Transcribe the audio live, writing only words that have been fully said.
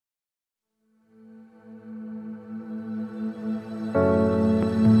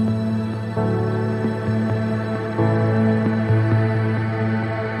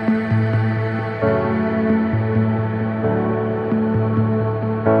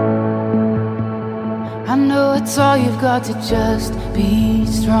Oh, it's all you've got to just be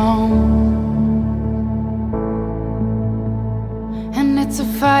strong. And it's a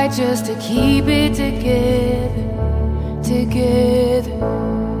fight just to keep it together, together.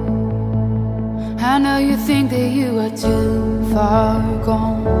 I know you think that you are too far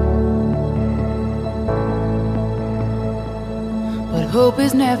gone, but hope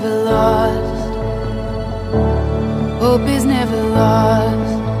is never lost. Hope is never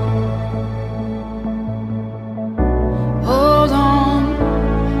lost. Hold on,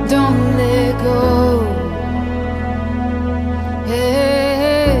 don't let go.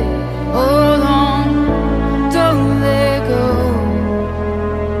 Hey, hold on, don't let go.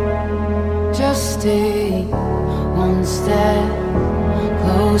 Just stay one step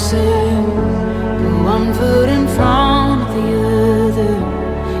closer, put one foot in front of the other.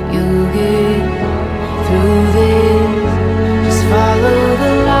 You'll get through this. Just follow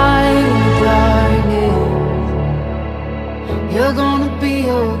the light in the darkness. You're gonna be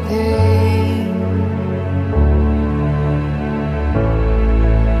okay.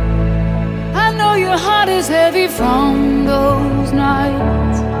 I know your heart is heavy from those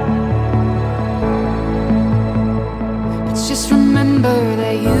nights, but just remember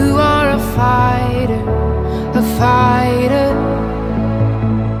that you are a fighter, a fighter.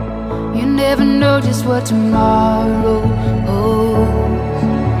 You never know just what tomorrow holds,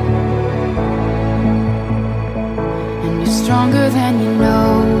 and you're stronger than you know.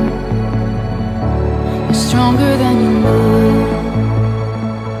 You're stronger than you know.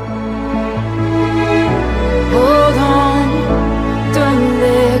 Hold on, don't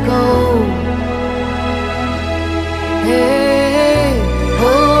let go. Hey,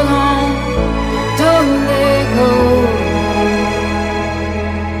 hold on, don't let go.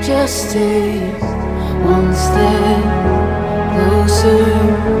 Just stay one step closer,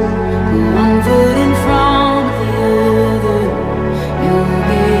 put one foot in front of the other. You'll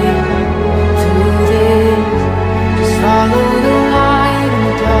get through this. Just follow the light in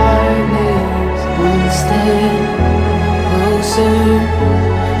the darkness. One step closer, put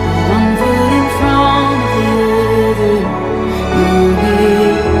one foot in front of the other. You'll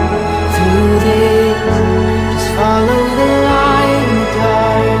get through this. Just follow the light in the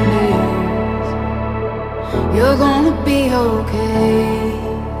darkness. You're gonna be okay.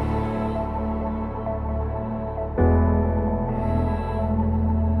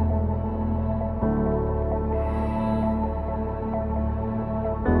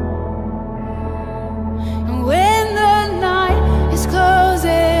 And when the night is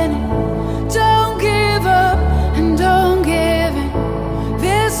closing, don't give up and don't give in.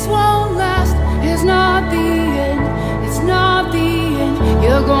 This won't last, it's not the end, it's not the end.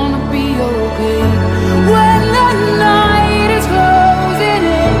 You're gonna be okay. When the night is closing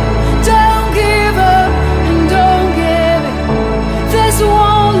in, don't give up and don't give in. This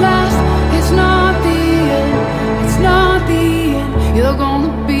won't last, it's not the end, it's not the end. You're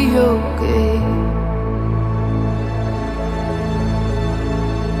gonna be okay.